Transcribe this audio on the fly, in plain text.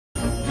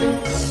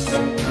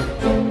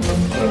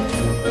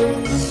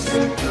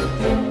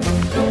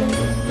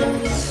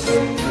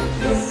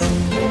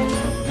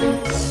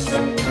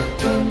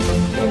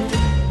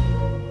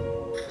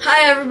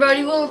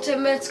everybody, welcome to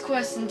EMMET'S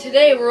Quest, and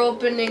today we're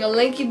opening a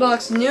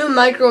LankyBox new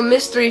micro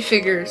mystery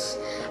figures.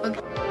 Okay.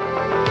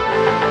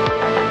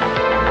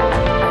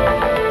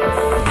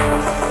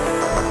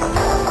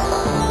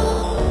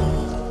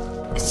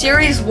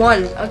 Series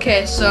 1.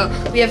 Okay, so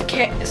we have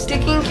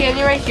sticking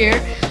candy right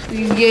here.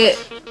 We can get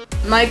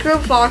Micro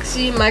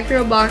Foxy,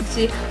 Micro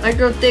Boxy,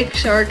 Micro Thick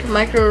Shark,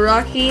 Micro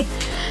Rocky,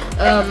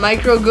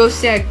 Micro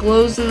Ghosty that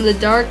glows in the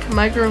dark,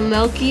 Micro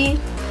Milky,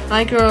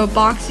 Micro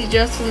Boxy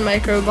Justin,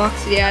 Micro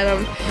Boxy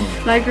Adam,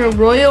 Micro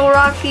Royal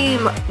Rocky,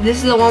 this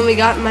is the one we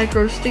got,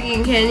 Micro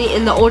Sticking Candy,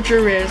 and the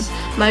Ultra Rares,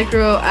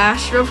 Micro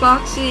Astro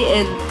Foxy,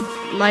 and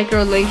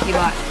Micro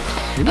LankyBox.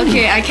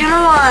 Okay, I kind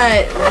of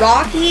want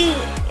Rocky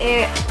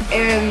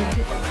and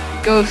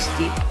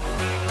Ghosty.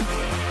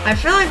 I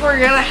feel like we're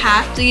gonna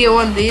have to get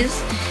one of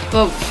these,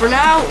 but for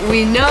now,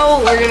 we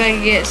know we're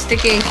gonna get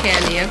Sticking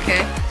Candy,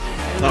 okay?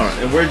 Alright,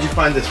 and where did you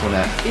find this one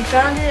at? We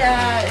found it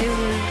at, it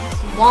was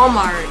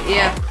Walmart,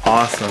 yeah.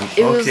 Awesome.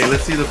 Okay,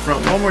 let's see the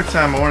front one more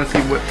time. I want to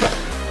see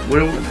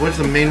what's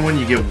the main one.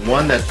 You get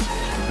one that's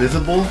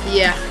visible.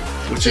 Yeah.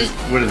 Which is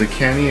what are the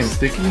candy and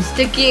sticky?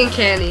 Sticky and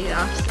candy.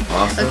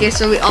 Awesome. Okay,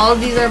 so all of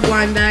these are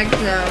blind bags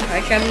now.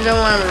 I kind of don't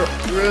want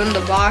to ruin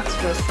the box,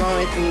 but it's the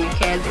only thing you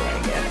can do,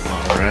 I guess.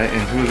 All right,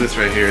 and who's this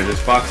right here? Is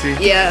this Foxy?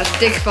 Yeah,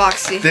 Thick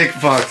Foxy. Thick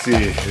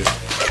Foxy.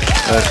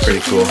 That's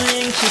pretty cool.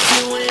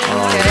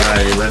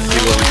 Alright, let's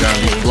see what we got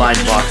in these blind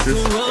boxes.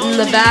 In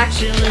the back,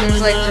 there's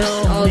like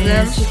just all of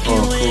them.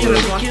 Oh, cool.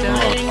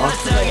 Oh,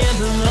 awesome.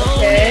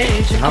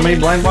 Okay. How many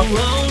blind boxes?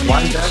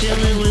 Blind bags? Is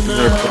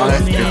there a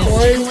blind?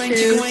 1,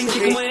 2,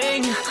 3.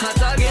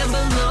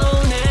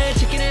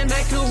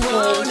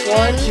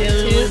 1,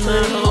 2,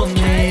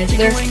 3.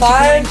 There's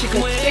 5 to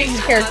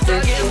 6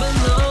 characters.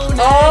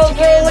 Oh,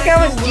 bro, look how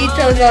much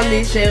details on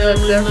these things. Look,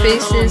 their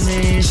faces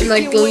and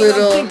like the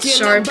little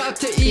sharp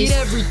piece.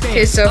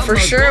 Okay, so for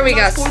sure we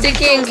got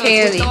Sticky and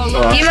Candy.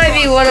 He might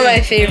be one of my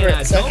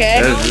favorites,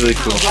 okay? That is really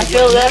cool. I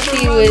feel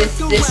lucky with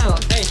this one.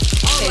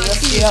 Okay, let's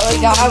see what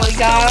we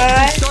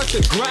got.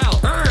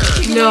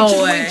 No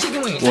way.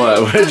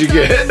 What did you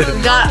get?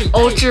 We got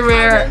Ultra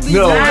Rare.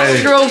 No way.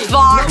 Astro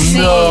Foxy.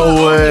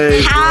 No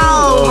way.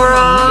 How,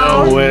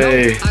 bro? No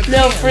way.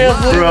 No, for real.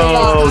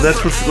 Bro,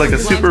 that's like a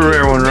super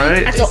rare one,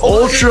 right? That's an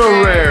ultra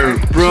rare.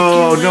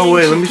 Bro, no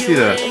way. Let me see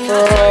that.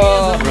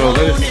 Bro,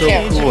 that is so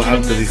cool. How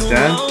does he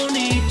stand?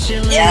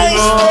 Yeah, he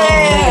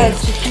stands.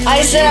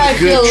 I said I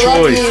feel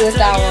lucky with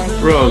that one.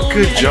 Bro,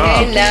 good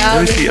job. Okay, now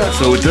let me see.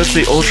 So it does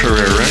say ultra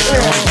rare, right?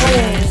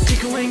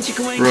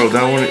 Bro,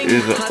 that one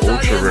is an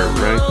ultra rare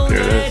right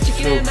there. That's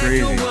so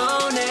crazy.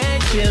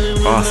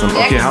 Awesome.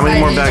 Okay, how many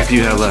more bags do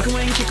you have left?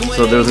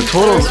 So there's a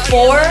total of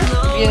 4.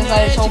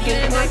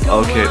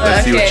 Okay,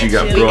 let's see what you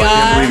got, bro. I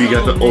can't believe you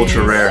got the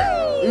ultra rare.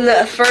 In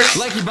the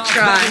first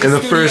try. In the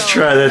first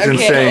try, that's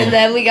insane. And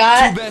then we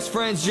got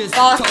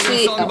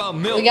Foxy.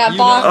 We got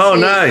Boxy. Oh,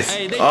 nice.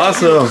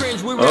 Awesome.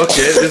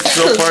 Okay, this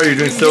so far you're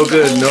doing so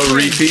good. No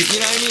repeats.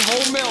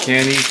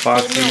 Candy,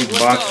 Foxy,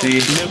 Boxy.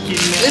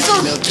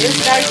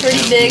 This guy's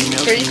pretty big,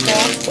 pretty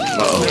small.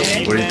 Uh-oh.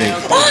 What do you think?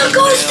 Oh,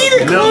 go see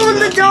the glow in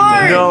the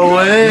dark. No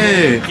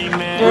way.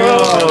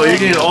 Bro, you're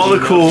getting all the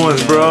cool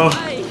ones, bro.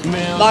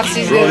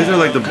 Boxy's Bro, good. these are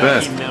like the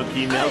best.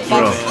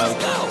 Bro.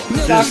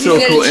 That's so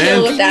cool.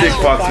 And Thick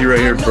Foxy right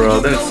here, bro.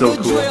 That's so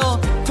cool.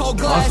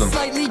 Awesome.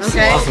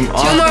 Okay. Awesome. 2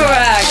 more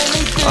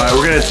bags. Alright,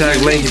 we're gonna tag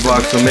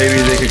LankyBox so maybe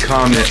they can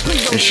comment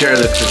and share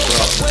this as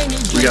well.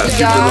 We got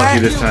super lucky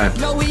this time.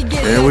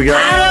 And we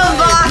got Adam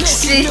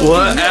Boxy.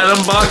 What?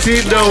 Adam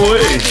Boxy? No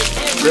way.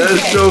 That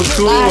is so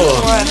cool.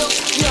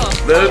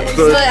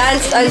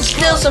 I'm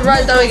still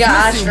surprised that we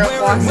got Astro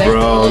Foxy.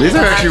 Bro, these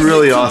are actually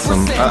really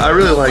awesome. I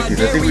really like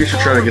these. I think we should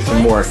try to get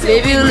some more.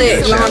 Maybe when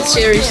they launch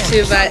Series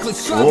 2, but...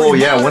 Oh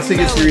yeah, once they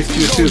get Series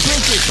 2 too.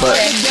 But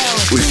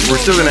we're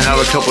still going to have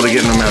a couple to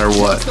get no matter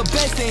what.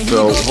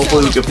 So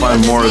hopefully we can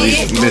find more of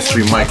these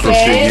mystery micro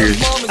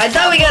figures. I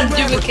thought we got a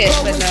duplicate,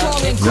 but no.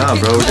 Nah,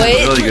 bro, we're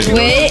doing really good.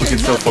 Wait, looking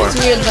so far. it's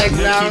weird, like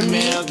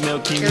Brownie.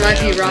 It might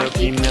be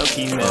Rocky.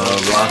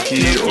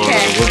 Rocky, or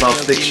what about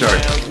Thick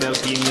Shark?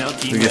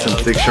 We get some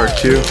Thick Shark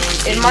too.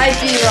 It might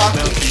be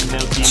Rocky.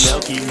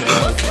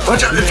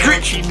 Watch out, it's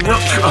Screech!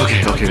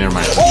 Okay, never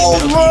mind. Oh,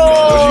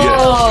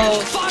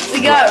 bro! We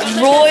got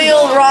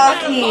Royal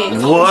Rocky.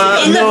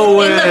 What? No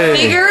way! In the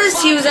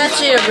figures, he was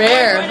actually a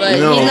rare, but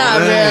he's not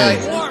rare.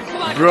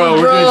 Like, bro,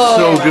 we're doing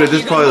so good.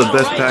 This is probably the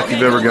best pack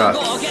you've ever got.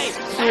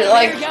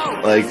 Like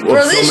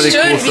bro, this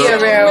so should be a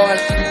rare one.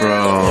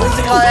 Bro.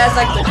 It has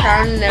like the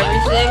crown and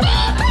everything.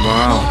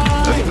 Wow,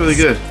 that's really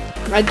good.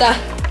 I thought.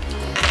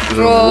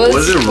 Bro, what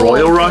is it,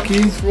 Royal Rocky?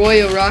 It's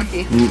Royal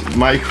Rocky.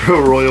 Micro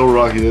Royal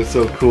Rocky, that's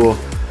so cool.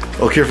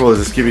 Oh, careful,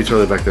 just give each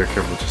other back there.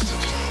 Careful,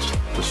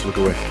 just look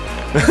away.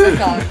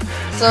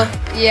 So,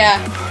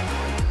 yeah.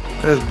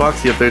 There's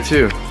Boxy up there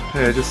too.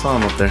 Hey, I just saw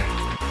him up there.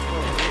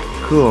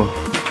 Cool.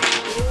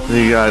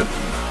 Then you got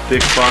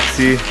Thick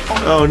Foxy.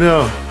 Oh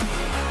no.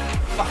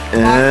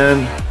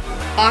 And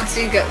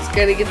Foxy's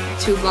gonna get the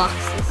 2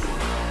 boxes.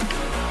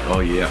 Oh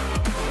yeah.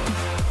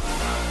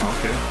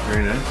 Okay,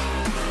 very nice.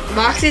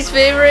 Moxie's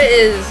favorite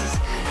is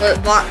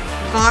But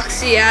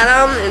Foxy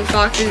Adam and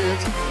Foxy,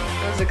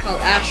 what's it called?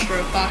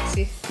 Astro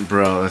Foxy.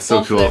 Bro, that's so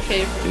Both cool. their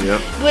favorite.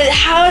 Yep. But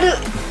how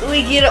do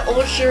we get an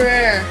ultra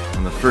rare?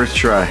 On the first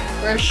try.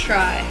 First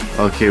try.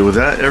 Okay, was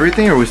that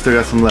everything or we still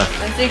got some left?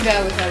 I think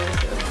that was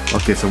everything.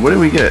 Okay, so what did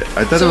we get?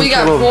 I thought So it was we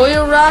got total...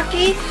 Royal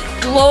Rocky,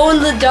 Glow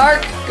in the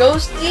Dark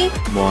Ghosty.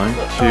 1,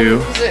 2,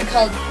 What's it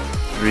called?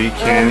 3,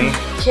 Canny.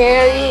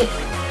 Canny,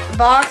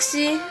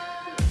 Boxy,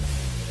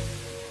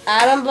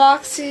 Adam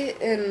Boxy,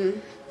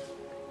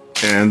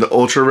 And the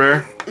ultra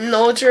rare. and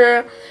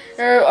Ultra,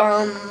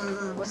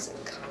 what's it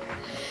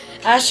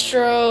called?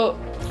 Astro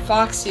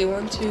Foxy.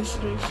 1, 2,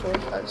 3, 4,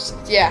 5,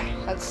 6. Yeah,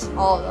 that's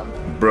all of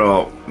them.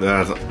 Bro,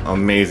 that's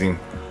amazing.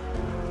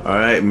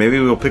 Alright, maybe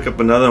we'll pick up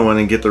another one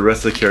and get the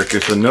rest of the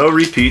characters. So no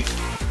repeats.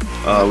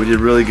 We did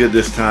really good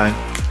this time.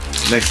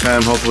 Next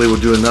time, hopefully, we'll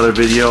do another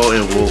video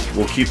and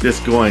we'll keep this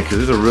going because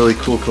this is a really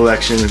cool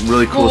collection, a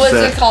really cool What's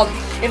set. it called?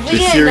 If we The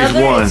get Series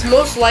another, 1. it's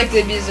most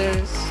likely because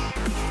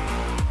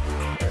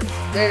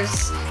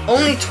there's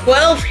only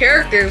 12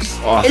 characters,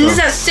 Awesome. and this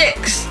has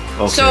 6.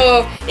 Okay.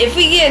 So if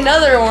we get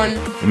another one,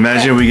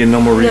 Imagine we get no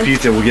more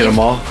repeats and we'll get them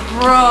all.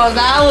 bro,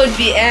 that would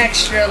be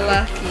extra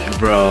lucky.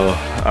 Bro,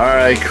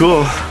 alright,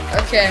 cool.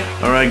 Okay.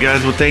 Alright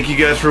guys, well thank you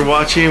guys for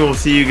watching. We'll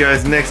see you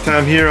guys next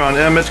time here on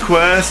Emmett's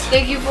Quest.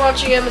 Thank you for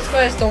watching EMMET'S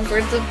Quest. Don't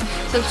forget to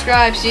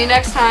subscribe. See you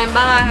next time.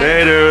 Bye.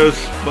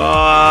 Laters.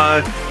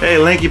 Bye. Hey,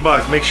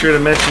 LankyBox, make sure to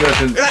mention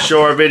us and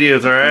show our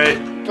videos, alright?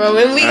 Bro,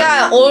 when we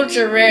got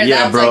ultra rare,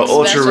 Yeah, that's bro, like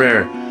ultra special.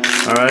 rare.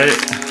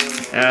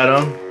 Alright,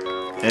 Adam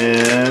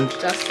and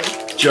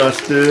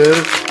Justin.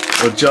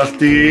 or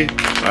Justy.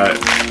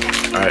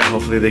 Alright,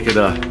 hopefully they could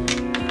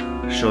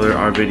show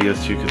our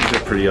videos too because they're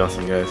pretty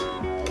awesome, guys.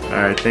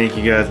 Alright, thank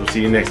you guys. We'll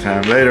see you next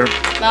time. Later.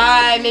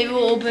 Bye. Maybe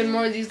we'll open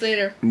more of these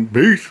later.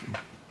 Peace.